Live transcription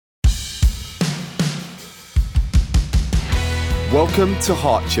Welcome to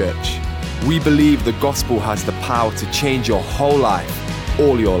Heart Church. We believe the gospel has the power to change your whole life,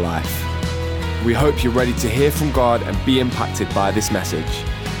 all your life. We hope you're ready to hear from God and be impacted by this message.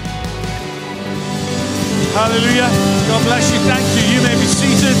 Hallelujah. God bless you. Thank you. You may be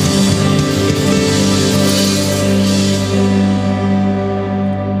seated.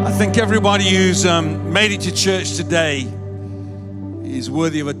 I think everybody who's made it to church today is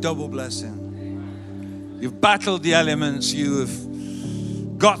worthy of a double blessing. You've battled the elements. You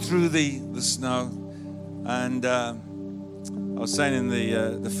have got through the snow. And I was saying in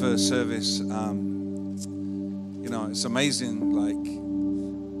the first service, it's amazing, like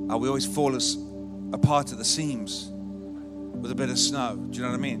how we always fall apart at the seams with a bit of snow. Do you know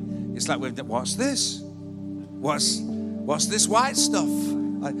what I mean? It's like what's this? What's this white stuff?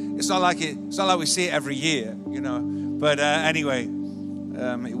 It's not like we see it every year, But anyway,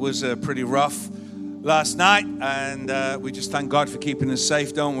 it was pretty rough last night, and we just thank God for keeping us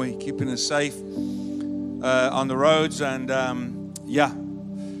safe, don't we? Keeping us safe on the roads, and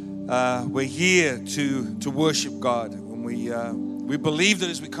we're here to worship God, and we believe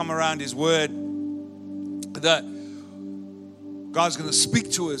that as we come around His Word, that God's going to speak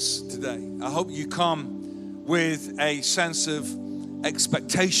to us today. I hope you come with a sense of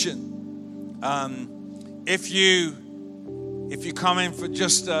expectation. If you come in for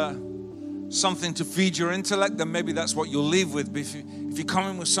just something to feed your intellect, then maybe that's what you'll leave with. But if you come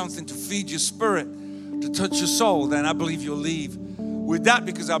in with something to feed your spirit, to touch your soul, then I believe you'll leave with that,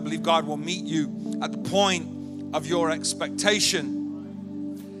 because I believe God will meet you at the point of your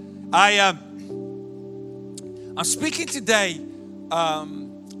expectation. I'm speaking today,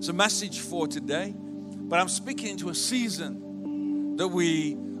 it's a message for today, but I'm speaking into a season that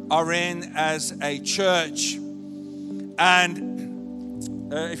we are in as a church. And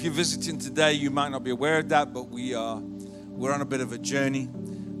if you're visiting today, you might not be aware of that, but we're on a bit of a journey.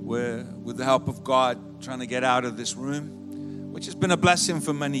 We're, with the help of God, trying to get out of this room, which has been a blessing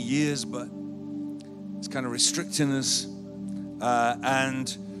for many years, but it's kind of restricting us.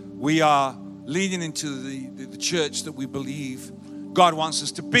 And we are leading into the church that we believe God wants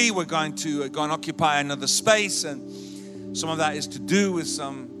us to be. We're going to go and occupy another space, and some of that is to do with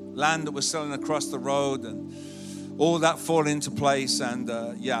some land that we're selling across the road, and all that fall into place. And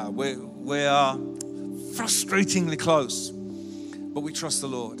we are frustratingly close, but we trust the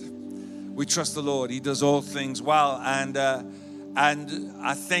Lord. We trust the Lord. He does all things well, and I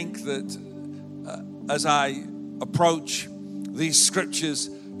think that as I approach these scriptures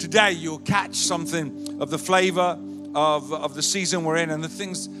today, you'll catch something of the flavor of the season we're in, and the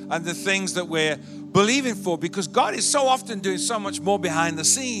things that we're believing for, because God is so often doing so much more behind the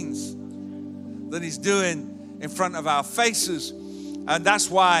scenes than He's doing in front of our faces. And that's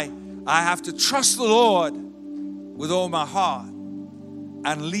why I have to trust the Lord with all my heart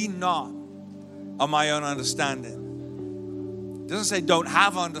and lean not on my own understanding. It doesn't say don't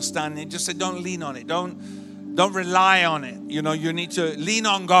have understanding, just say don't lean on it. Don't rely on it. You need to lean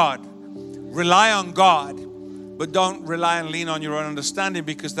on God. Rely on God, but don't rely and lean on your own understanding,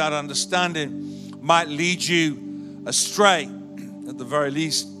 because that understanding might lead you astray. At the very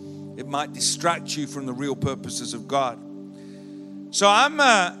least, it might distract you from the real purposes of God. So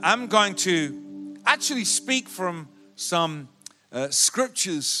I'm going to actually speak from some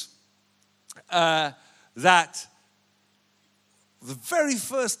scriptures that the very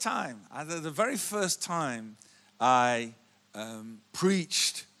first time I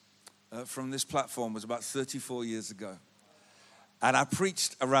preached from this platform was about 34 years ago. And I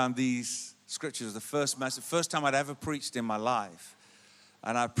preached around these scriptures, the first message, first time I'd ever preached in my life.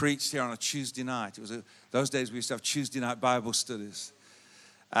 And I preached here on a Tuesday night. It was those days we used to have Tuesday night Bible studies.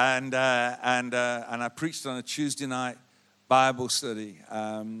 And I preached on a Tuesday night Bible study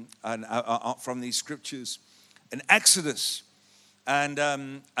from these scriptures in Exodus. And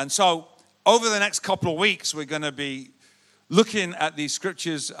so over the next couple of weeks, we're going to be looking at these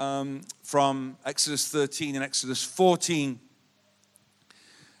scriptures from Exodus 13 and Exodus 14,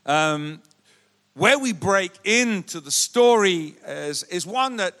 where we break into the story is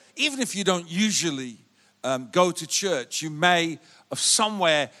one that, even if you don't usually go to church, you may have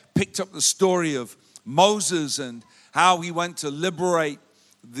somewhere picked up the story of Moses and how he went to liberate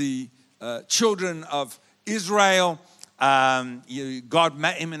the children of Israel. God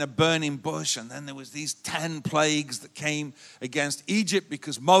met him in a burning bush, and then there was these 10 plagues that came against Egypt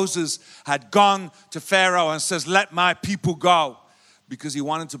because Moses had gone to Pharaoh and says, "Let my people go," because he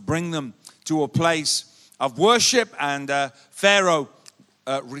wanted to bring them to a place of worship. And Pharaoh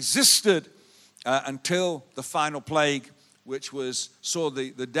resisted until the final plague, which saw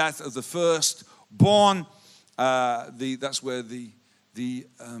the death of the firstborn. that's where the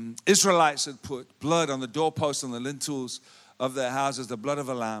Israelites had put blood on the doorposts and the lintels of their houses, the blood of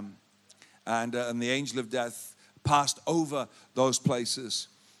a lamb. And the angel of death passed over those places.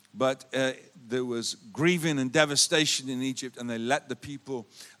 But there was grieving and devastation in Egypt, and they let the people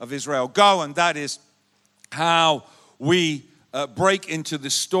of Israel go. And that is how we break into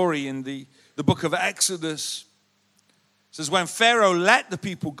this story in the book of Exodus. It says, when Pharaoh let the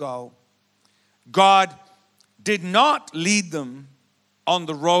people go, God did not lead them on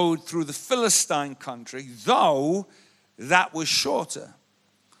the road through the Philistine country, though that was shorter.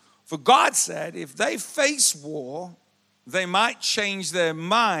 For God said, if they face war, they might change their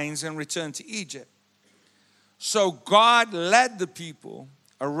minds and return to Egypt. So God led the people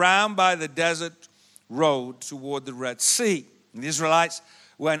around by the desert road toward the Red Sea. And the Israelites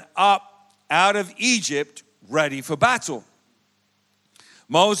went up out of Egypt ready for battle.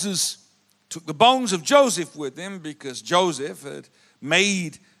 Moses took the bones of Joseph with him because Joseph had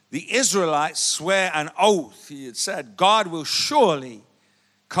made the Israelites swear an oath. He had said, God will surely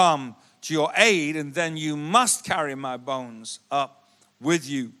come to your aid, and then you must carry my bones up with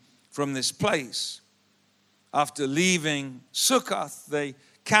you from this place. After leaving Succoth, they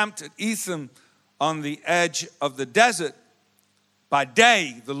camped at Etham on the edge of the desert. By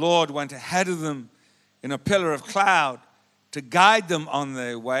day, the Lord went ahead of them in a pillar of cloud to guide them on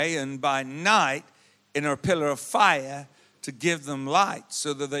their way, and by night in a pillar of fire to give them light,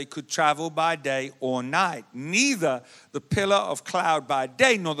 so that they could travel by day or night. Neither the pillar of cloud by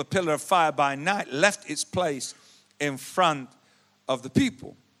day nor the pillar of fire by night left its place in front of the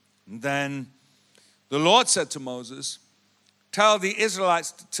people. And then the Lord said to Moses, tell the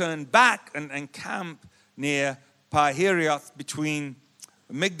Israelites to turn back and camp near Pi-Hahiroth between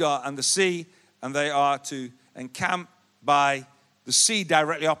Migdol and the sea, and they are to encamp by the sea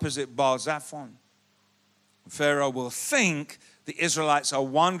directly opposite Baal-Zephon. Pharaoh will think the Israelites are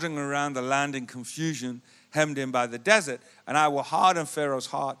wandering around the land in confusion, hemmed in by the desert, and I will harden Pharaoh's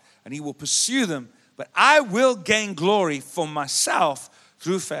heart, and he will pursue them. But I will gain glory for myself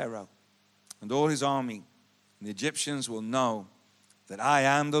through Pharaoh and all his army. And the Egyptians will know that I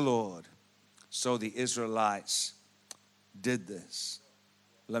am the Lord. So the Israelites did this.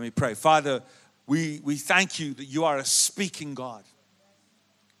 Let me pray. Father, we thank you that you are a speaking God.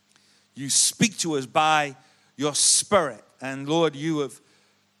 You speak to us by your Spirit. And Lord, you have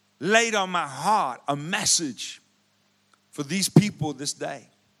laid on my heart a message for these people this day.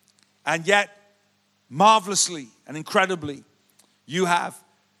 And yet, marvelously and incredibly, you have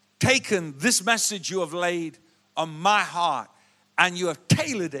taken this message you have laid on my heart and you have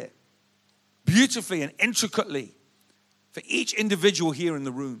tailored it beautifully and intricately for each individual here in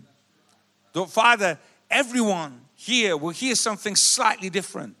the room. Father, everyone here will hear something slightly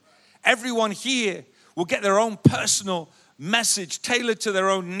different. Everyone here will get their own personal message tailored to their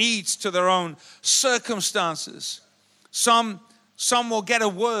own needs, to their own circumstances. Some will get a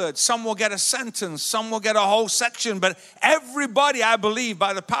word, some will get a sentence, some will get a whole section, but everybody, I believe,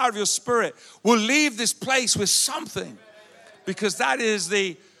 by the power of your Spirit, will leave this place with something, because that is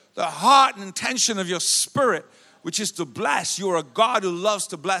the heart and intention of your Spirit, which is to bless. You're a God who loves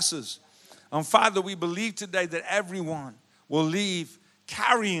to bless us. And Father, we believe today that everyone will leave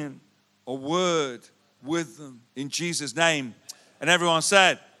carrying a word with them in Jesus' name. And everyone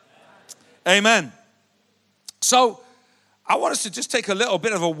said, Amen. So I want us to just take a little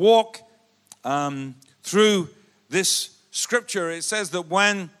bit of a walk through this scripture. It says that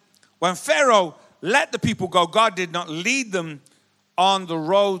when Pharaoh let the people go, God did not lead them on the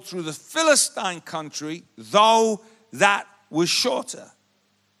road through the Philistine country, though that was shorter.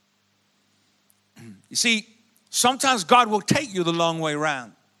 You see, sometimes God will take you the long way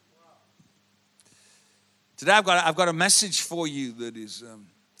around. Today I've got a message for you that is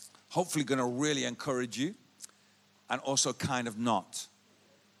hopefully going to really encourage you, and also kind of not.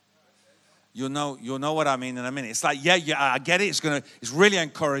 You'll know what I mean in a minute. It's like, yeah, I get it. It's really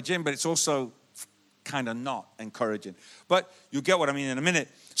encouraging, but it's also kind of not encouraging. But you'll get what I mean in a minute.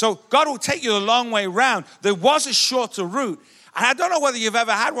 So God will take you the long way around. There was a shorter route. And I don't know whether you've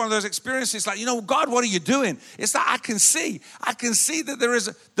ever had one of those experiences like, God, what are you doing? It's like I can see that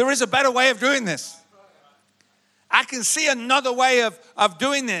there is a better way of doing this. I can see another way of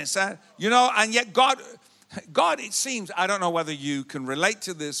doing this. And yet God, it seems, I don't know whether you can relate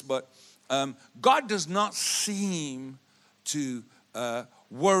to this, but God does not seem to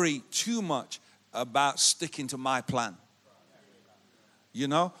worry too much about sticking to my plan,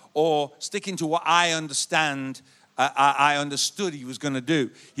 or sticking to what I understand. I understood he was going to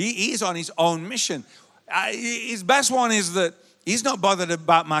do. He's on his own mission. His best one is that he's not bothered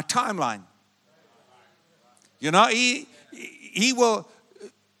about my timeline. You know, he will,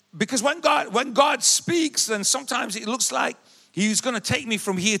 because when God speaks, then sometimes it looks like he's going to take me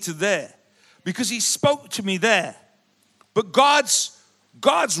from here to there because he spoke to me there. But God's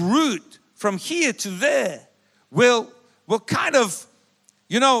route from here to there will kind of,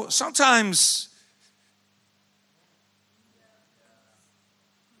 you know, sometimes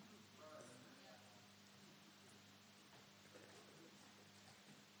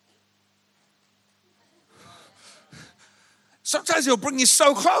he'll bring you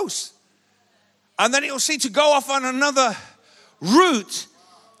so close. And then he'll seem to go off on another route.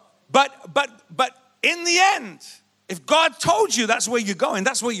 But in the end, if God told you that's where you're going,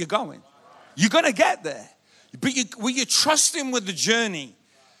 that's where you're going. You're going to get there. But will you trust him with the journey?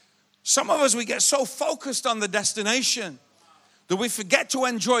 Some of us, we get so focused on the destination that we forget to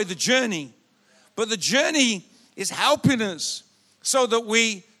enjoy the journey. But the journey is helping us so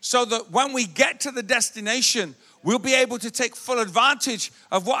that when we get to the destination, we'll be able to take full advantage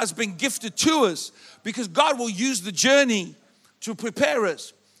of what has been gifted to us, because God will use the journey to prepare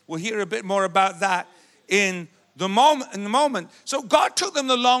us. We'll hear a bit more about that in the moment. So God took them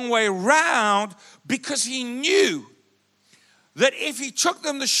the long way around because he knew that if he took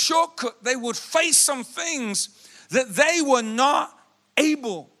them the shortcut, they would face some things that they were not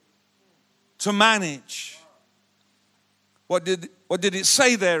able to manage. What did it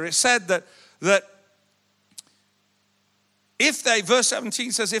say there? It said that if they, verse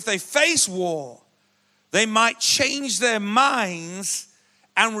 17 says, if they face war, they might change their minds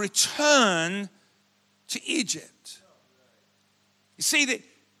and return to Egypt. You see, that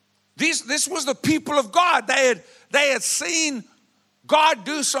this was the people of God. They had seen God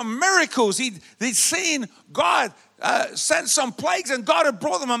do some miracles. They'd seen God send some plagues, and God had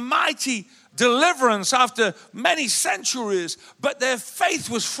brought them a mighty deliverance after many centuries, but their faith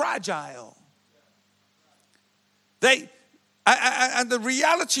was fragile. And the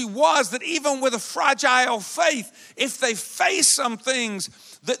reality was that even with a fragile faith, if they faced some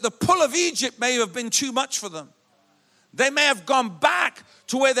things, that the pull of Egypt may have been too much for them. They may have gone back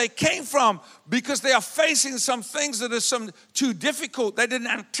to where they came from because they are facing some things that are too difficult. They didn't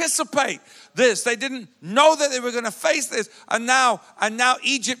anticipate this. They didn't know that they were going to face this. And now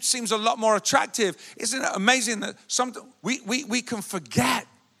Egypt seems a lot more attractive. Isn't it amazing that we can forget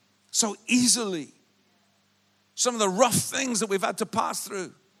so easily some of the rough things that we've had to pass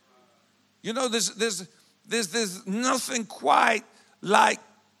through? You know, there's nothing quite like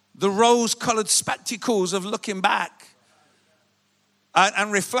the rose-colored spectacles of looking back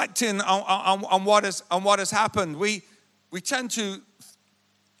and reflecting on what has happened. We tend to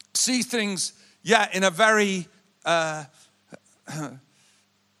see things, in a very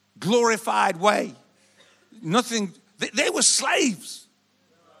glorified way. They were slaves.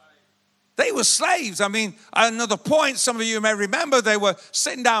 They were slaves. I mean, at another point, some of you may remember, they were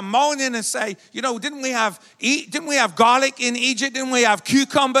sitting down moaning and say, you know, didn't we have garlic in Egypt? Didn't we have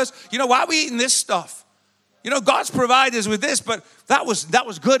cucumbers? You know, why are we eating this stuff? You know, God's provided us with this, but that was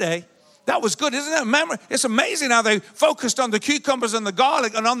good, eh? That was good, isn't it? Remember, it's amazing how they focused on the cucumbers and the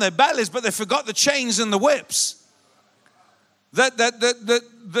garlic and on their bellies, but they forgot the chains and the whips. That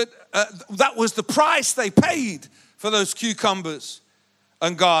was the price they paid for those cucumbers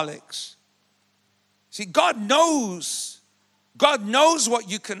and garlics. See, God knows what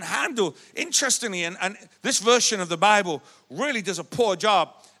you can handle. Interestingly, and this version of the Bible really does a poor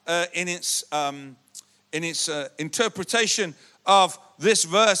job in its interpretation of this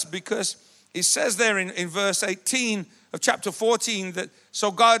verse, because it says there in verse 18 of chapter 14 that,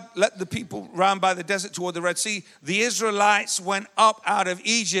 so God led the people round by the desert toward the Red Sea. The Israelites went up out of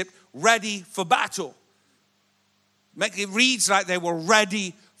Egypt ready for battle. It reads like they were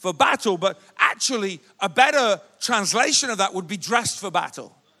ready for battle, but actually a better translation of that would be dressed for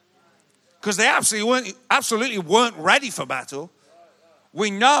battle, because they absolutely weren't ready for battle. We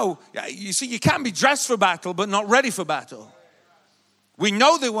know, you see, you can be dressed for battle but not ready for battle. We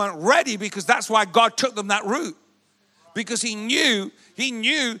know they weren't ready because that's why God took them that route, because he knew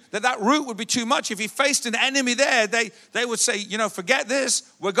that route would be too much. If he faced an enemy there, they would say, you know, forget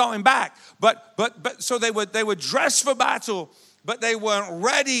this, we're going back. But so they were dressed for battle, but they weren't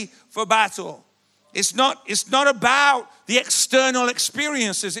ready for battle. It's not about the external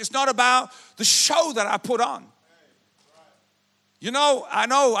experiences. It's not about the show that I put on. You know, I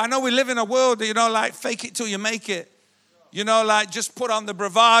know we live in a world, you know, like fake it till you make it. You know, like just put on the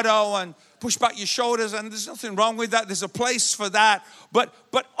bravado and push back your shoulders, and there's nothing wrong with that. There's a place for that. But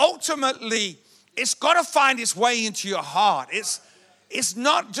ultimately, it's got to find its way into your heart. It's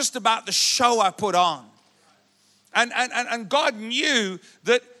not just about the show I put on. And God knew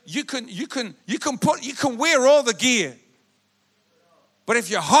that you can wear all the gear. But if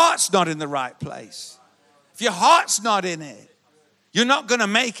your heart's not in the right place, if your heart's not in it, you're not going to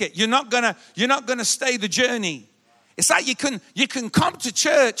make it. You're not going to stay the journey. It's like you can come to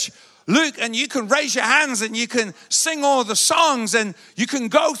church, Luke, and you can raise your hands and you can sing all the songs and you can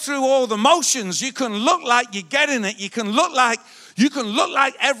go through all the motions. You can look like you're getting it. You can look like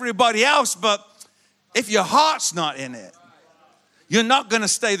everybody else, but if your heart's not in it, you're not going to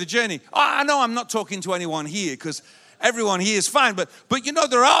stay the journey. Oh, I know I'm not talking to anyone here because everyone here is fine, but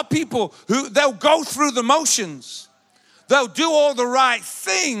there are people who they'll go through the motions. They'll do all the right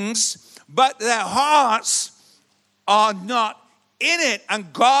things, but their hearts are not in it.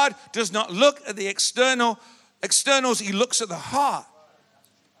 And God does not look at the externals, He looks at the heart.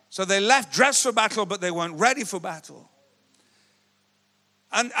 So they left dressed for battle, but they weren't ready for battle.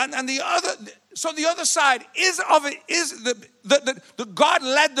 And the other side is that God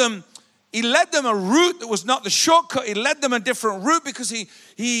led them. He led them a route that was not the shortcut. He led them a different route because he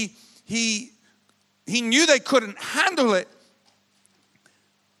knew they couldn't handle it.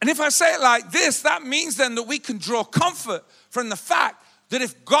 And if I say it like this, that means then that we can draw comfort from the fact that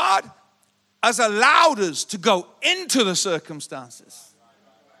if God has allowed us to go into the circumstances,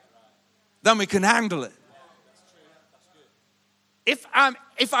 then we can handle it. If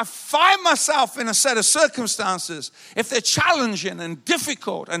I find myself in a set of circumstances, if they're challenging and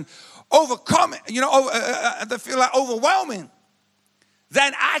difficult and overcoming, they feel like overwhelming,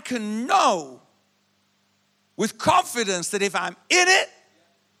 then I can know with confidence that if I'm in it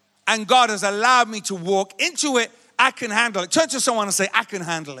and God has allowed me to walk into it, I can handle it. Turn to someone and say, I can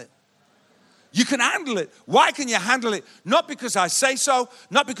handle it. You can handle it. Why can you handle it? Not because I say so,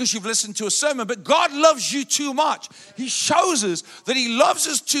 not because you've listened to a sermon, but God loves you too much. He shows us that He loves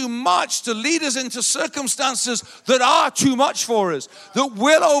us too much to lead us into circumstances that are too much for us, that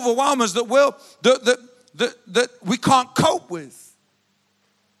will overwhelm us, that we can't cope with.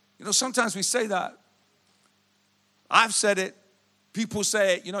 Sometimes we say that. Have said it. People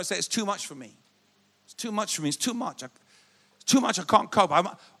say it. Say it's too much for me. It's too much for me. It's too much. Too much, I can't cope.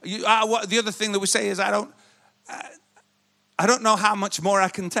 The other thing that we say is I don't know how much more I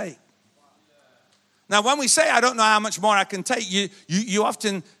can take. Now, when we say I don't know how much more I can take, you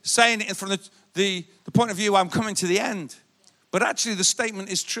often saying it from the point of view I'm coming to the end. But actually the statement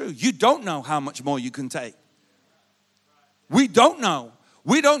is true. You don't know how much more you can take. We don't know.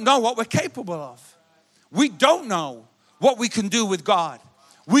 We don't know what we're capable of. We don't know what we can do with God.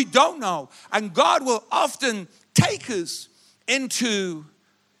 We don't know. And God will often take us into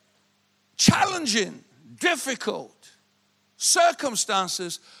challenging, difficult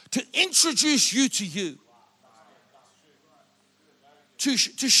circumstances to introduce you to you. To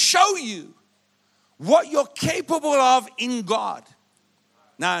show you what you're capable of in God.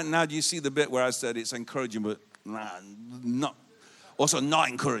 Now do you see the bit where I said it's encouraging, but not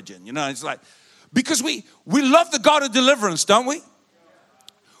encouraging? It's like, because we love the God of deliverance, don't we?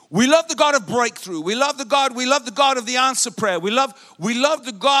 We love the God of breakthrough. We love the God of the answer prayer. We love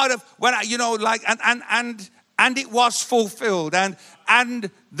the God of and it was fulfilled and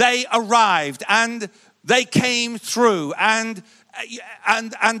they arrived and they came through and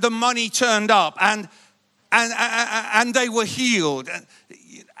the money turned up and they were healed.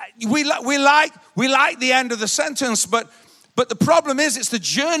 We like the end of the sentence, but the problem is it's the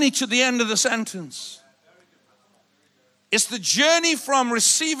journey to the end of the sentence. It's the journey from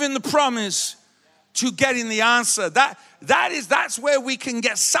receiving the promise to getting the answer. That's where we can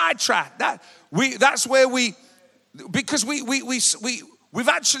get sidetracked. Because we've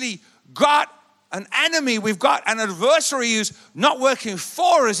actually got an enemy, we've got an adversary who's not working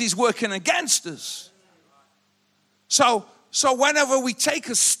for us, he's working against us. So whenever we take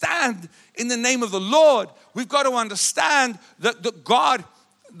a stand in the name of the Lord, we've got to understand that God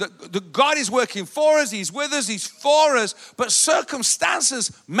is working for us, He's with us, He's for us, but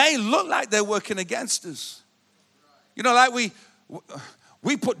circumstances may look like they're working against us. Like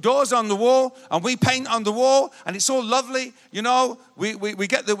we put doors on the wall and we paint on the wall and it's all lovely. We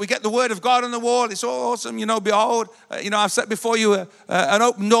get the word of God on the wall. It's all awesome. Behold, I've set before you an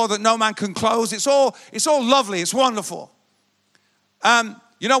open door that no man can close. It's all lovely. It's wonderful.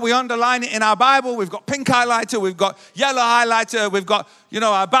 We underline it in our Bible. We've got pink highlighter. We've got yellow highlighter. We've got,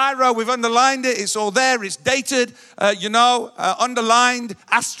 our biro. We've underlined it. It's all there. It's dated, underlined,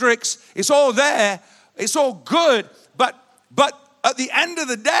 asterisk. It's all there. It's all good. But at the end of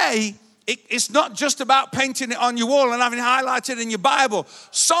the day, it's not just about painting it on your wall and having it highlighted in your Bible.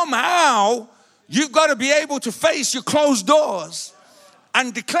 Somehow, you've got to be able to face your closed doors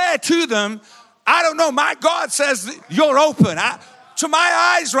and declare to them, I don't know, my God says you're open. To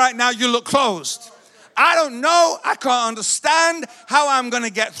my eyes right now, you look closed. I don't know. I can't understand how I'm going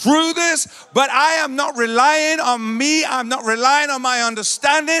to get through this, but I am not relying on me. I'm not relying on my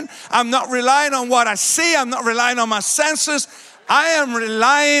understanding. I'm not relying on what I see. I'm not relying on my senses. I am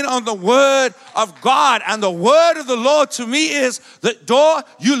relying on the word of God. And the word of the Lord to me is that door,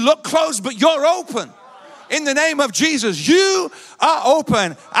 you look closed, but you're open. In the name of Jesus, you are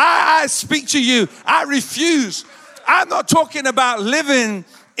open. I speak to you. I refuse. I'm not talking about living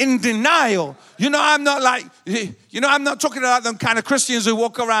in denial. I'm not talking about them kind of Christians who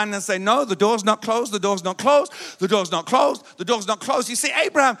walk around and say, no, the door's not closed, the door's not closed, the door's not closed, the door's not closed. You see,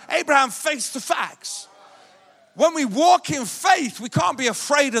 Abraham faced the facts. When we walk in faith, we can't be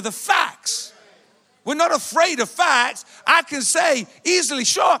afraid of the facts. We're not afraid of facts. I can say easily,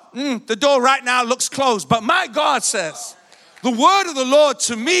 sure, the door right now looks closed. But my God says, the word of the Lord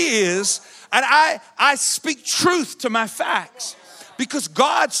to me is, and I speak truth to my facts. Because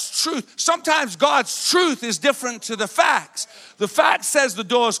sometimes God's truth is different to the facts. The fact says the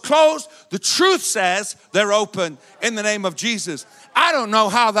door's closed. The truth says they're open in the name of Jesus. I don't know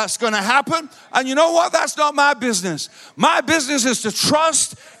how that's going to happen. And you know what? That's not my business. My business is to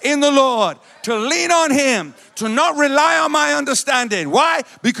trust in the Lord, to lean on Him, to not rely on my understanding. Why?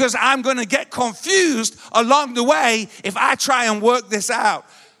 Because I'm going to get confused along the way if I try and work this out.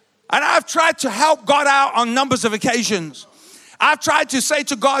 And I've tried to help God out on numbers of occasions. I've tried to say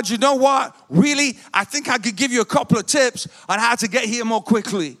to God, you know what? Really, I think I could give you a couple of tips on how to get here more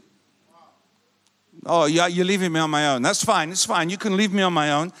quickly. Oh, yeah, you're leaving me on my own. That's fine. It's fine. You can leave me on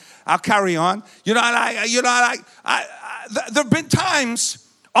my own. I'll carry on. There have been times,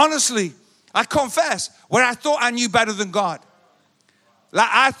 honestly, I confess, where I thought I knew better than God. Like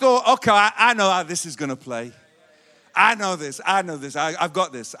I thought, okay, I know how this is going to play. I know this. I've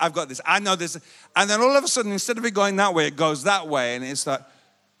got this. I know this. And then all of a sudden, instead of it going that way, it goes that way. And it's like,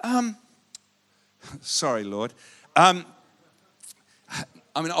 sorry, Lord.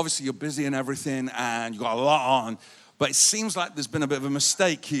 Obviously, you're busy and everything, and you've got a lot on. But it seems like there's been a bit of a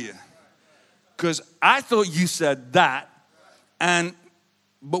mistake here. Because I thought you said that,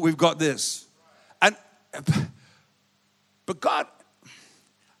 but we've got this. But God,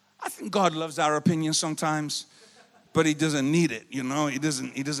 I think God loves our opinion sometimes. But He doesn't need it, He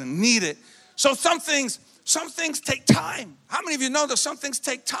doesn't need it. So some things take time. How many of you know that some things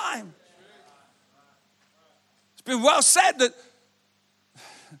take time? It's been well said that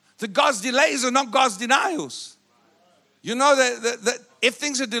God's delays are not God's denials. You know that if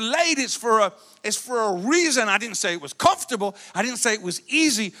things are delayed, it's for a reason. I didn't say it was comfortable. I didn't say it was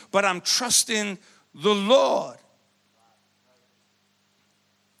easy, but I'm trusting the Lord.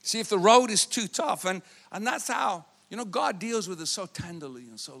 See, if the road is too tough, and that's how, God deals with us so tenderly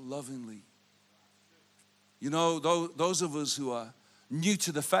and so lovingly. Those of us who are new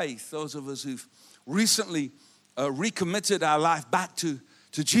to the faith, those of us who've recently recommitted our life back to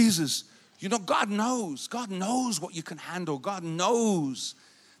Jesus, God knows. God knows what you can handle. God knows.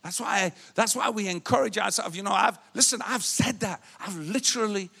 That's why we encourage ourselves. I've said that. I've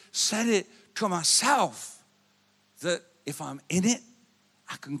literally said it to myself that if I'm in it,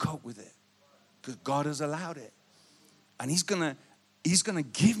 I can cope with it because God has allowed it. And He's gonna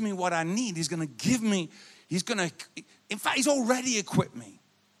give me what I need. In fact, He's already equipped me.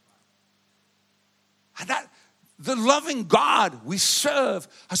 And the loving God we serve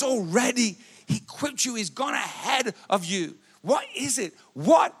has already equipped you. He's gone ahead of you. What is it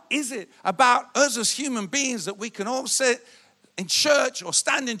about us as human beings that we can all sit in church or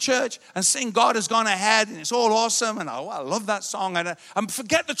stand in church and sing God has gone ahead and it's all awesome and I love that song and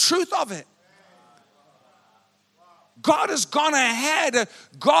forget the truth of it. God has gone ahead.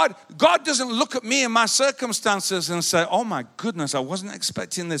 God doesn't look at me and my circumstances and say, oh my goodness, I wasn't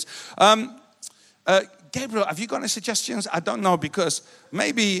expecting this. Gabriel, have you got any suggestions? I don't know, because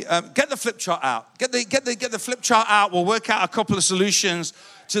maybe get the flip chart out. Get the flip chart out. We'll work out a couple of solutions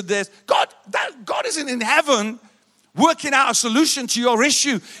to this. God isn't in heaven working out a solution to your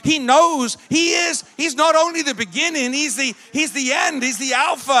issue. He knows. He's not only the beginning, he's the end, he's the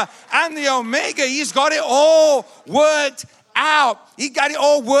Alpha and the Omega. He's got it all worked out. He got it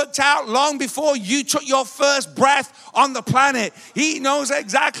all worked out long before you took your first breath on the planet. He knows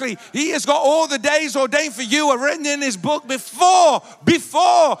exactly. He has got all the days ordained for you are written in His book before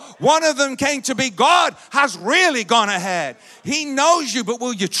one of them came to be. God has really gone ahead. He knows you, but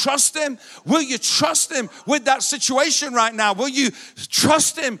will you trust Him? Will you trust Him with that situation right now? Will you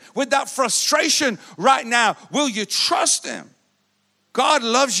trust Him with that frustration right now? Will you trust Him? God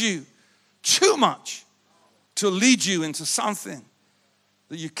loves you too much to lead you into something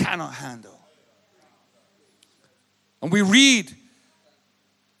that you cannot handle. And we read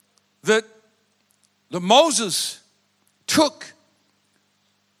that Moses took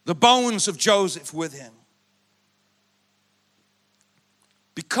the bones of Joseph with him.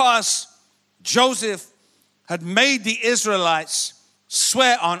 Because Joseph had made the Israelites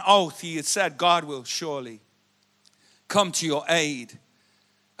swear on oath, he had said, God will surely come to your aid,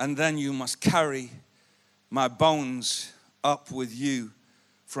 and then you must carry my bones up with you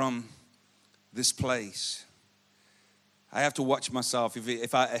from this place. I have to watch myself.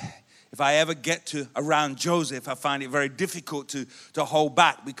 If I ever get to around Joseph, I find it very difficult to hold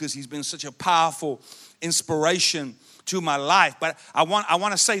back, because he's been such a powerful inspiration to my life. But I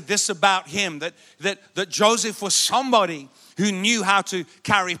want to say this about him, that Joseph was somebody who knew how to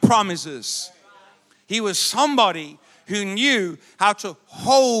carry promises. He was somebody who knew how to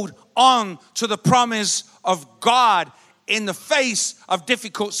hold on to the promise of God in the face of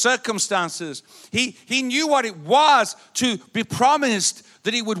difficult circumstances. He knew what it was to be promised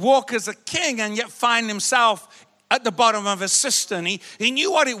that he would walk as a king and yet find himself at the bottom of a cistern. He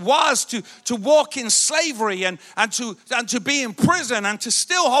knew what it was to walk in slavery and to be in prison and to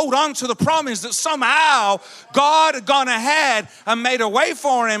still hold on to the promise that somehow God had gone ahead and made a way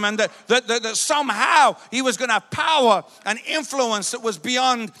for him, and that somehow he was going to have power and influence that was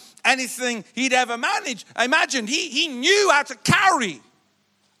beyond anything he'd ever imagined. He knew how to carry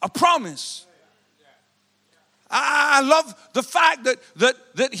a promise. I love the fact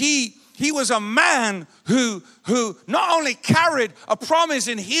that he was a man who not only carried a promise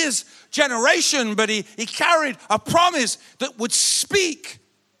in his generation, but he carried a promise that would speak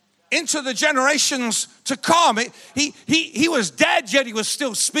into the generations to come. He was dead, yet he was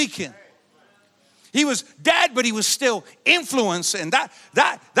still speaking. He was dead, but he was still influencing. That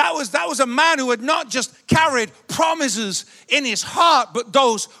was a man who had not just carried promises in his heart, but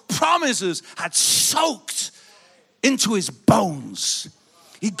those promises had soaked into his bones.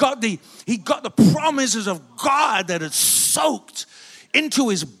 He got the promises of God that had soaked into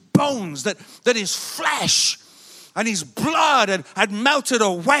his bones, that his flesh and his blood had melted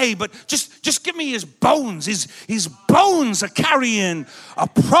away. But just give me his bones. His bones are carrying a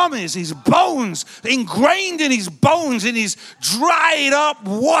promise. His bones, ingrained in his bones, in his dried up,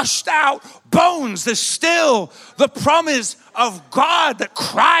 washed out bones, there's still the promise of God that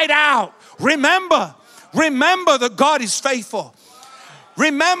cried out. Remember that God is faithful.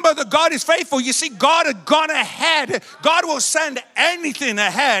 Remember that God is faithful. You see, God had gone ahead. God will send anything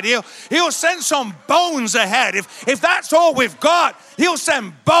ahead. He'll send some bones ahead. If that's all we've got, he'll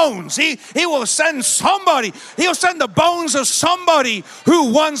send bones. He will send somebody. He'll send the bones of somebody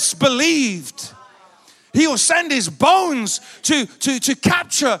who once believed. He will send his bones to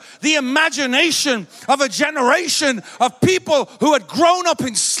capture the imagination of a generation of people who had grown up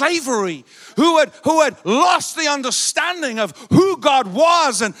in slavery, who had lost the understanding of who God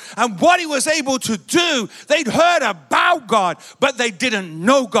was and what he was able to do. They'd heard about God, but they didn't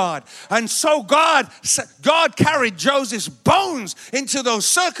know God. And so God carried Joseph's bones into those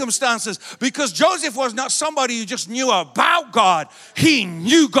circumstances, because Joseph was not somebody who just knew about God. He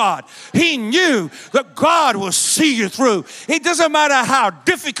knew God. He knew that God will see you through. It doesn't matter how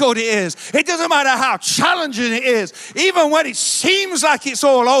difficult it is. It doesn't matter how challenging it is. Even when it seems like it's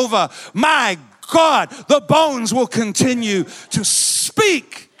all over, my God, the bones will continue to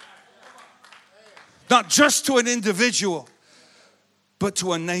speak. Not just to an individual, but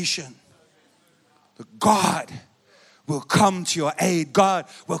to a nation. God will come to your aid. God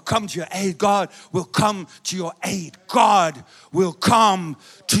will come to your aid. God will come to your aid. God will come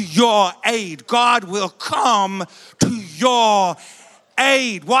to your aid. God will come to your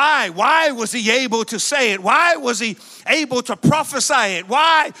aid. Why? Why was he able to say it? Why was he able to prophesy it?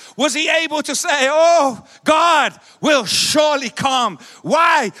 Why was he able to say, oh, God will surely come?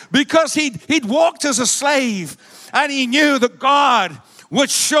 Why? Because he'd walked as a slave and he knew that God would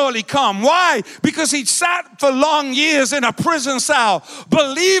surely come. Why? Because he'd sat for long years in a prison cell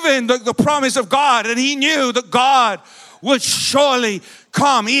believing the promise of God, and he knew that God would surely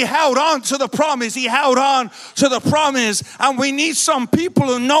come. He held on to the promise. He held on to the promise. And we need some people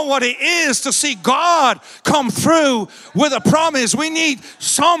who know what it is to see God come through with a promise. We need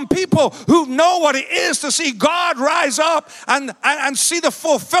some people who know what it is to see God rise up and see the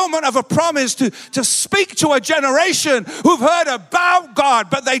fulfillment of a promise, to speak to a generation who've heard about God,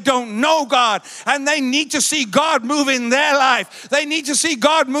 but they don't know God. And they need to see God move in their life. They need to see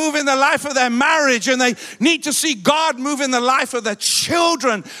God move in the life of their marriage, and they need to see God move in the life of their children.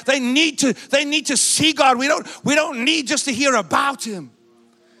 They need to see God. We don't need just to hear about him.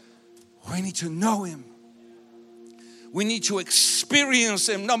 We need to know him. We need to experience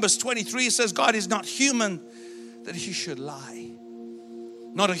him. Numbers 23 says God is not human that he should lie.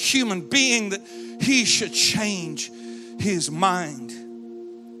 not a human being, that he should change his mind.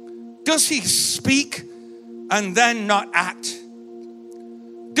 Does he speak and then not act?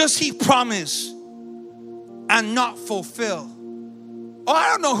 Does he promise and not fulfill? Oh, I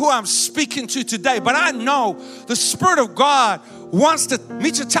don't know who I'm speaking to today, but I know the Spirit of God wants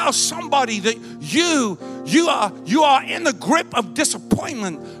me to tell somebody that you are in the grip of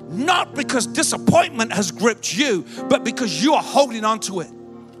disappointment, not because disappointment has gripped you, but because you are holding on to it.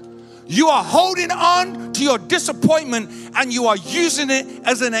 You are holding on to your disappointment and you are using it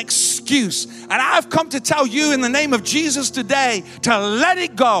as an excuse. And I've come to tell you in the name of Jesus today to let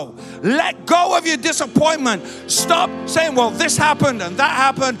it go. Let go of your disappointment. Stop saying, well, this happened and that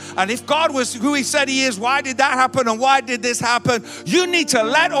happened. And if God was who he said he is, why did that happen and why did this happen? You need to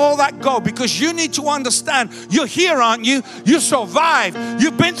let all that go, because you need to understand you're here, aren't you? You survived.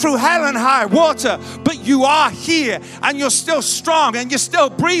 You've been through hell and high water, but you are here and you're still strong and you're still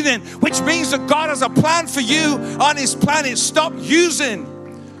breathing, which means that God has a plan for you on his planet. Stop using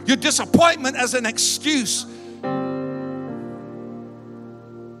your disappointment as an excuse.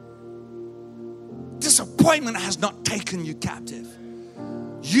 Disappointment has not taken you captive.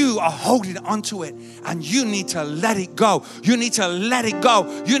 You are holding onto it and you need to let it go. You need to let it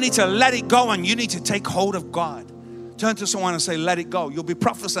go. You need to let it go and you need to take hold of God. Turn to someone and say, let it go. You'll be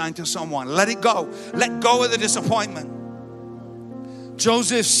prophesying to someone. Let it go. Let go of the disappointment.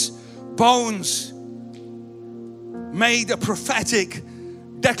 Joseph's bones made a prophetic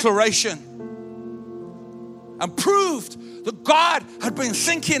declaration and proved that God had been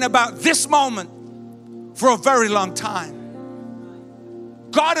thinking about this moment for a very long time.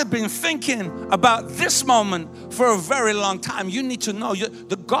 God had been thinking about this moment for a very long time. You need to know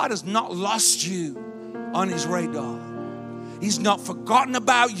that God has not lost you on his radar. He's not forgotten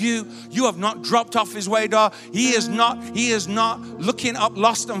about you. You have not dropped off his radar. He is not looking up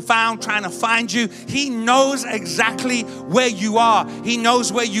lost and found, trying to find you. He knows exactly where you are. He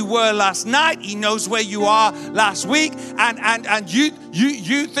knows where you were last night. He knows where you are last week. And you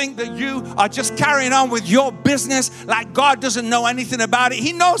think that you are just carrying on with your business like God doesn't know anything about it.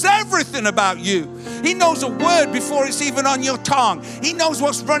 He knows everything about you. He knows a word before it's even on your tongue. He knows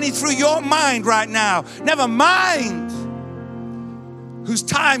what's running through your mind right now. Never mind who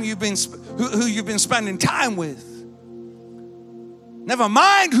you've been spending time with. Never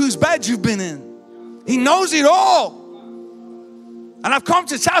mind whose bed you've been in. He knows it all. And I've come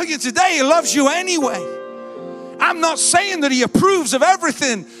to tell you today, he loves you anyway. I'm not saying that he approves of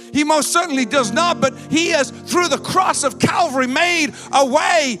everything. He most certainly does not, but he has, through the cross of Calvary, made a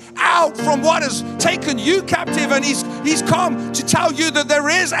way out from what has taken you captive. And he's come to tell you that there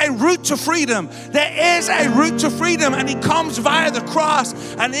is a route to freedom. There is a route to freedom, and he comes via the cross.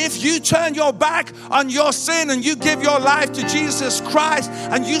 And if you turn your back on your sin and you give your life to Jesus Christ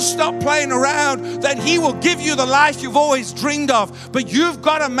and you stop playing around, then he will give you the life you've always dreamed of. But you've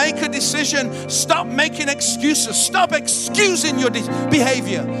got to make a decision. Stop making excuses. Stop excusing your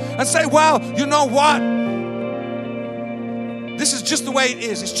behavior and say, well, you know what? This is just the way it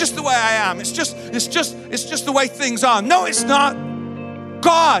is. It's just the way I am. It's just the way things are. No, it's not.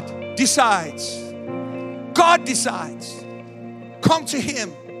 God decides. God decides. Come to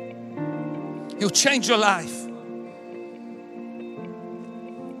him. He'll change your life.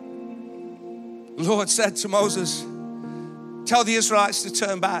 The Lord said to Moses, tell the Israelites to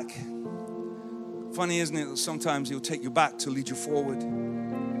turn back. Funny, isn't it, that sometimes he'll take you back to lead you forward.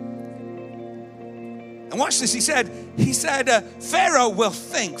 And watch this. He said, Pharaoh will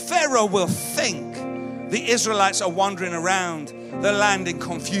think the Israelites are wandering around the land in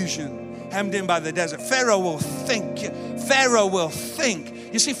confusion, hemmed in by the desert. Pharaoh will think.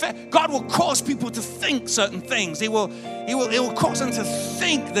 You see, God will cause people to think certain things. He will cause them to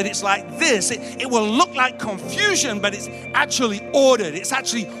think that it's like this. It will look like confusion, but it's actually ordered. It's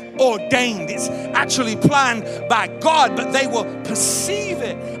actually ordained. It's actually planned by God, but they will perceive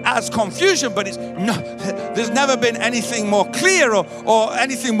it as confusion. But there's never been anything more clear or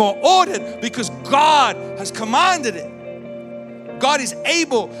anything more ordered, because God has commanded it. God is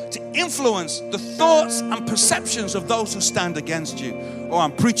able to influence the thoughts and perceptions of those who stand against you. Oh,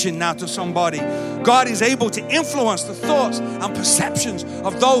 I'm preaching now to somebody. God is able to influence the thoughts and perceptions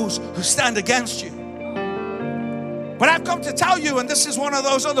of those who stand against you. But I've come to tell you, and this is one of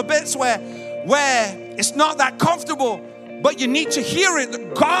those other bits where it's not that comfortable, but you need to hear it,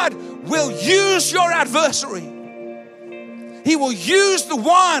 that God will use your adversary. He will use the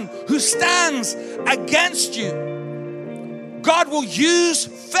one who stands against you. God will use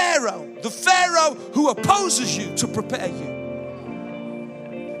Pharaoh, the Pharaoh who opposes you, to prepare you.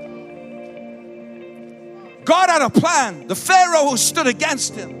 God had a plan. The Pharaoh who stood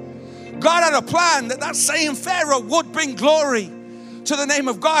against him, God had a plan that same Pharaoh would bring glory to the name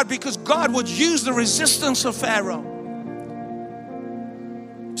of God, because God would use the resistance of Pharaoh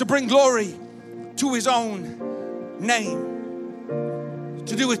to bring glory to his own name.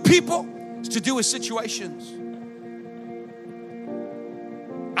 To do with people, to do with situations.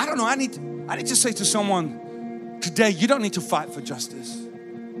 I don't know, I need to say to someone today, you don't need to fight for justice.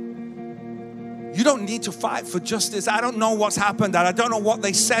 You don't need to fight for justice. I don't know what's happened, and I don't know what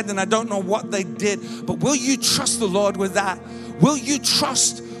they said, and I don't know what they did. But will you trust the Lord with that? Will you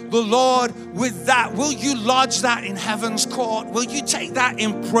trust the Lord with that? Will you lodge that in heaven's court? Will you take that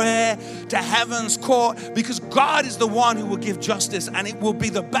in prayer to heaven's court? Because God is the one who will give justice, and it will be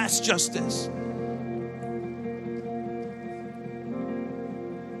the best justice.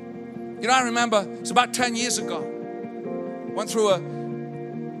 You know, I remember it's about 10 years ago.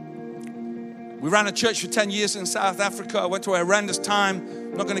 We ran a church for 10 years in South Africa. I went through a horrendous time.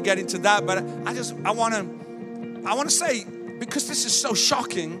 I'm not going to get into that, but I want to say, because this is so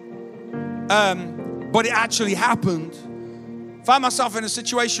shocking, but it actually happened. Found myself in a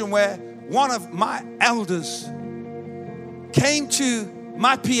situation where one of my elders came to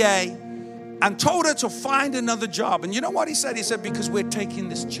my PA and told her to find another job. And you know what he said? He said, because we're taking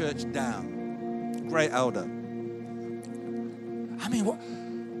this church down. Great elder. I mean,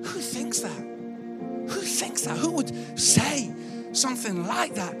 who thinks that? Who thinks that? Who would say something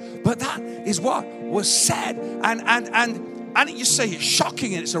like that? But that is what was said. And you say it's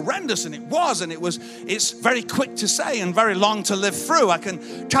shocking and it's horrendous, and it was, and it's very quick to say and very long to live through. I can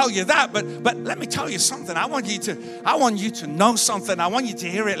tell you that. But let me tell you something. I want you to know something. I want you to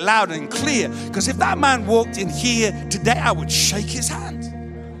hear it loud and clear. Because if that man walked in here today, I would shake his hand.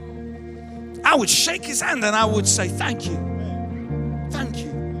 I would shake his hand and I would say, thank you. Thank you.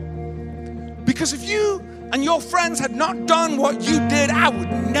 Because if you and your friends had not done what you did, I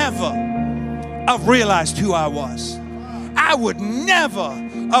would never have realized who I was. I would never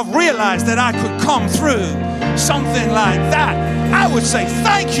have realized that I could come through something like that. I would say,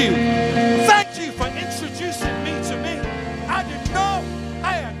 thank you. Thank you for introducing me to me. I didn't know.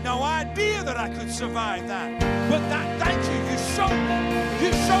 I had no idea that I could survive that. But that, thank you. You showed me.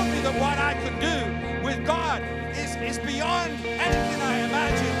 You showed me that what I could do with God is beyond anything I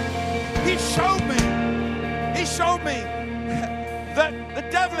imagined. He showed me that the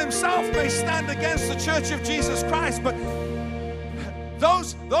devil himself may stand against the church of Jesus Christ, but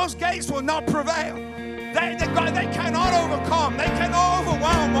those gates will not prevail. They cannot overcome. They cannot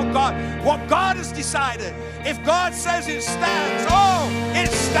overwhelm what God has decided. If God says it stands,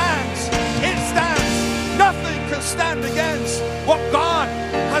 it stands. It stands. Nothing can stand against what God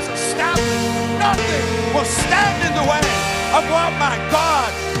has established. Nothing will stand in the way of what my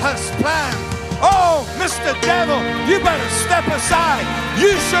God has planned. Oh, Mr. Devil, you better step aside.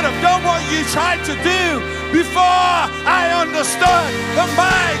 You should have done what you tried to do before I understood that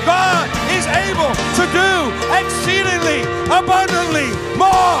my God is able to do exceedingly abundantly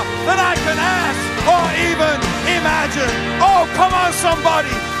more than I can ask or even imagine. Oh, come on, somebody.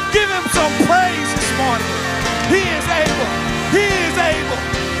 Give him some praise this morning. He is able. He is able.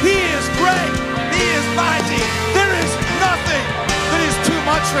 He is great. He is mighty. There is nothing that is too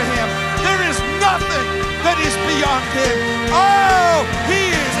much for him. There is nothing that is beyond him. Oh, he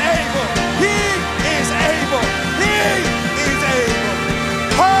is able. He is able. He is able.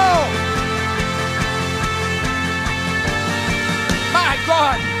 Oh, my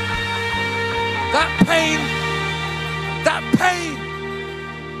God. That pain,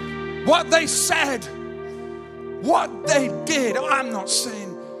 what they said, what they did. I'm not saying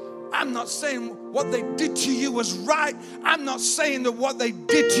what they did to you was right. I'm not saying that what they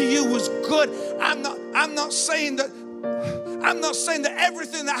did to you was good. I'm not saying that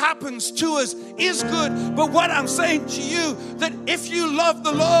everything that happens to us is good. But what I'm saying to you, that if you love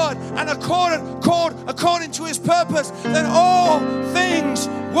the Lord and according to his purpose, then all things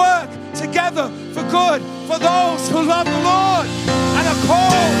work together for good for those who love the Lord and are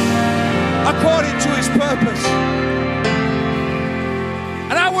called according to his purpose.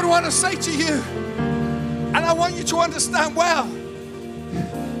 And I would want to say to you, and I want you to understand well,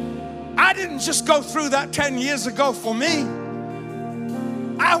 I didn't just go through that 10 years ago for me.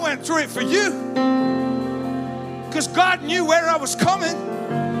 I went through it for you. Because God knew where I was coming,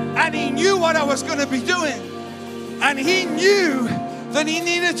 and he knew what I was going to be doing. And he knew that he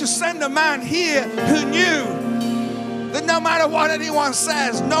needed to send a man here who knew that no matter what anyone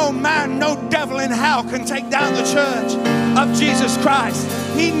says, no man, no devil in hell can take down the church of Jesus Christ.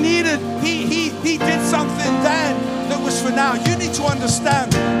 He did something then that was for now. You need to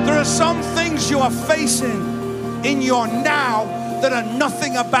understand, there are some things you are facing in your now that are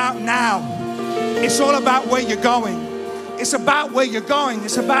nothing about now. It's all about where you're going. It's about where you're going.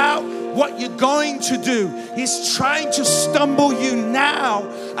 It's about what you're going to do. He's trying to stumble you now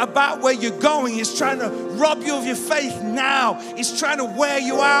about where you're going. He's trying to rob you of your faith now. He's trying to wear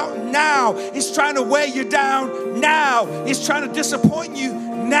you out now. He's trying to wear you down now. He's trying to disappoint you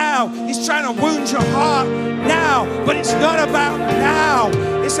now. He's trying to wound your heart now. But it's not about now.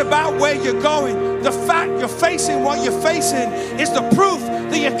 It's about where you're going. The fact you're facing what you're facing is the proof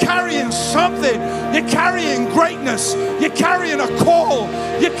that you're carrying something. You're carrying greatness. You're carrying a call.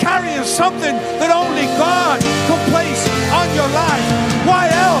 You're carrying something that only God can place on your life. Why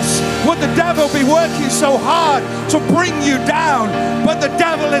else would the devil be working so hard to bring you down? But the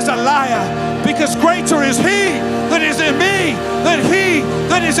devil is a liar, because greater is he that is in me than he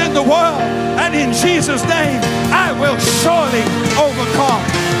that is in the world. And in Jesus' name, I will surely overcome.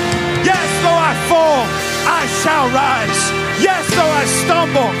 Yes, though I fall, I shall rise. Yes, though I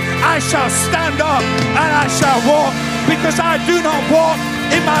stumble, I shall stand up and I shall walk, because I do not walk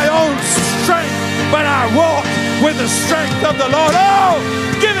in my own strength, but I walk with the strength of the Lord. Oh,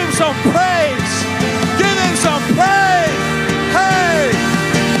 give him some praise. Give him some praise. Hey,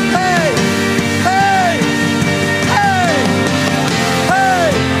 hey, hey, hey,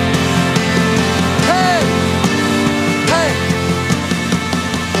 hey, hey, hey.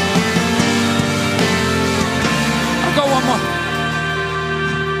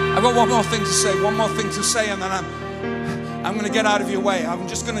 I've got one more thing to say. One more thing to say, and then I'm going to get out of your way. I'm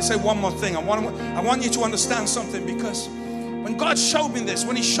just going to say one more thing. I want you to understand something, because when God showed me this,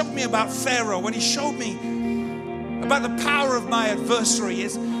 when he showed me about Pharaoh, when he showed me about the power of my adversary,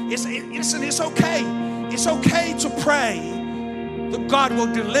 listen, it's okay. It's okay to pray that God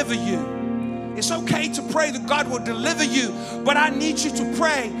will deliver you. It's okay to pray that God will deliver you, but I need you to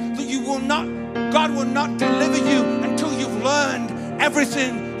pray that God will not deliver you until you've learned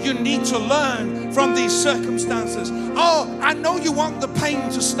everything you need to learn from these circumstances. Oh, I know you want the pain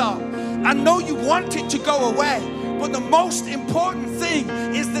to stop. I know you want it to go away. But the most important thing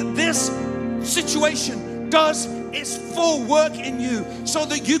is that this situation does its full work in you, so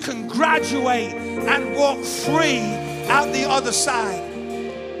that you can graduate and walk free out the other side.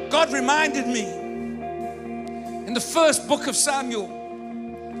 God reminded me in the first book of Samuel,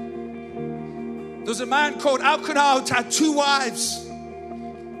 there's a man called Elkanah who had two wives,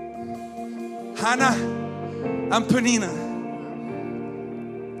 Hannah and Peninnah.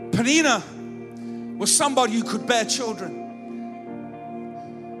 Peninnah was somebody who could bear children.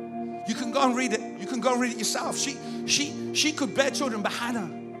 You can go and read it. You can go and read it yourself. She could bear children, but Hannah,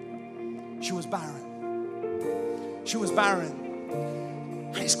 she was barren. She was barren.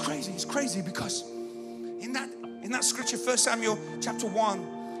 And it's crazy because in that scripture, 1 Samuel chapter 1,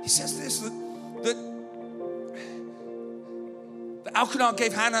 he says this, that Elkanah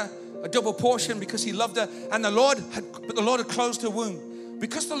gave Hannah a double portion because he loved her, and the Lord had closed her womb.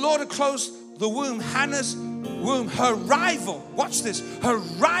 Because the Lord had closed the womb, Hannah's womb, her rival, watch this, her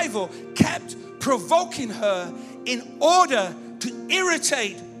rival kept provoking her in order to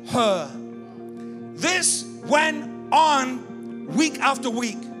irritate her. This went on week after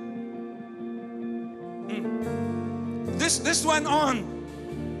week. This went on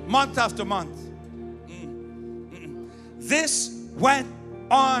month after month. This went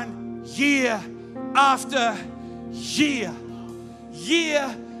on year after year.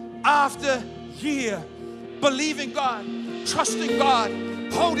 Year after year. Believing God, trusting God,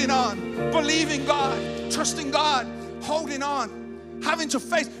 holding on. Believing God, trusting God, holding on. Having to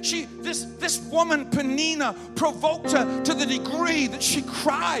face, this woman Peninnah provoked her to the degree that she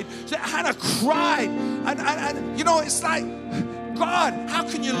cried, that Hannah cried. And you know, it's like, God, how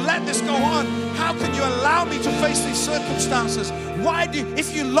can you let this go on? How can you allow me to face these circumstances?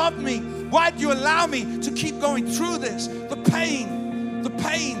 If you love me, why do you allow me to keep going through this? The pain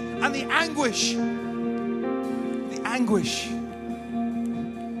and the anguish. The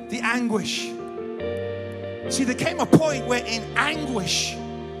anguish. See, there came a point where in anguish,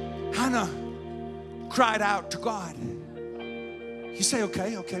 Hannah cried out to God. You say,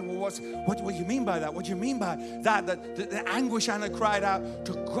 okay, well, what do you mean by that? What do you mean by that? The anguish Hannah cried out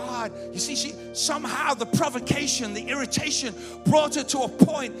to God. You see, somehow the provocation, the irritation brought her to a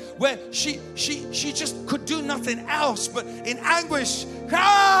point where she just could do nothing else but in anguish.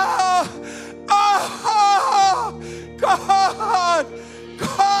 God,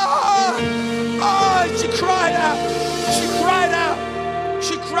 she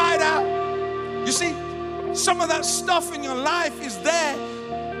cried out. You see, some of that stuff in your life is there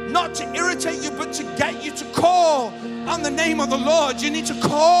not to irritate you, but to get you to call on the name of the Lord. You need to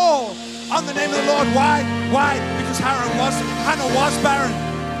call on the name of the Lord. Why? Why? Because Hannah was barren.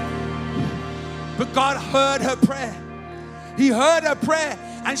 But God heard her prayer. He heard her prayer,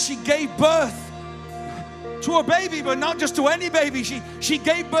 and she gave birth to a baby, but not just to any baby. She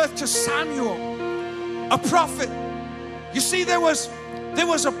gave birth to Samuel, a prophet. You see, there was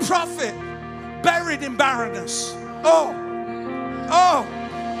a prophet buried in barrenness. Oh,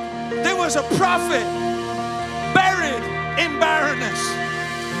 there was a prophet buried in barrenness.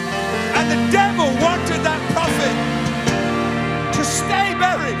 And the devil wanted that prophet to stay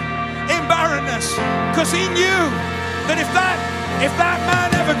buried in barrenness, because he knew that if that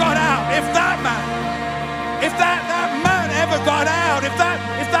man ever got out, if that man ever got out, if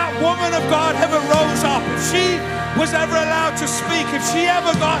that woman of God ever rose up, if she was ever allowed to speak, if she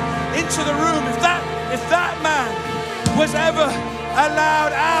ever got into the room, if that man was ever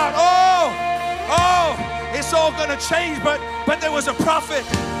allowed out, it's all going to change. But there was a prophet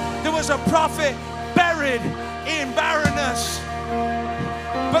buried in barrenness.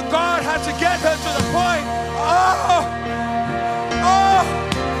 But God had to get her to the point.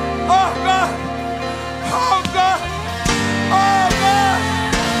 God.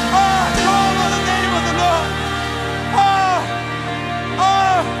 Call on the name of the Lord.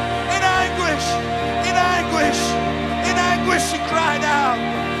 In anguish, she cried out.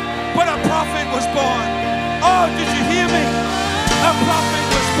 But a prophet was born. Oh, did you hear me? A prophet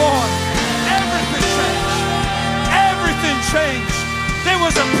was born. Everything changed. There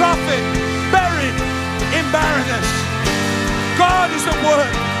was a prophet buried in barrenness. God is at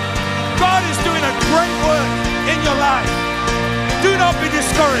work. God is doing a great work in your life. Do not be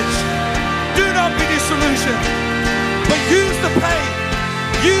discouraged. Do not be disillusioned. But use the pain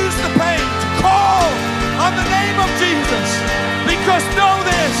to call on the name of Jesus. Because know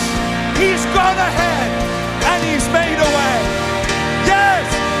this, he's gone ahead and he's made a way. Yes,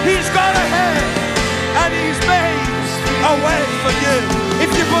 he's gone ahead and he's made a way for you.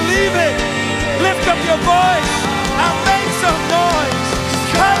 If you believe it, lift up your voice and make some noise.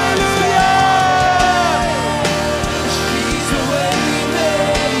 Hallelujah!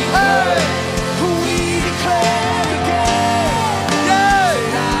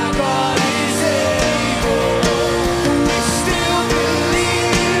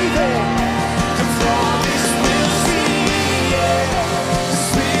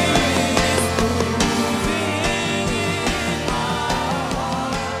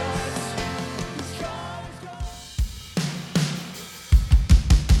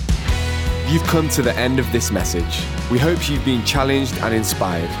 You've come to the end of this message. We hope you've been challenged and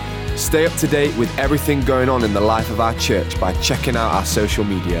inspired. Stay up to date with everything going on in the life of our church by checking out our social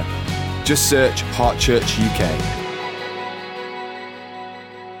media. Just search Heart Church UK.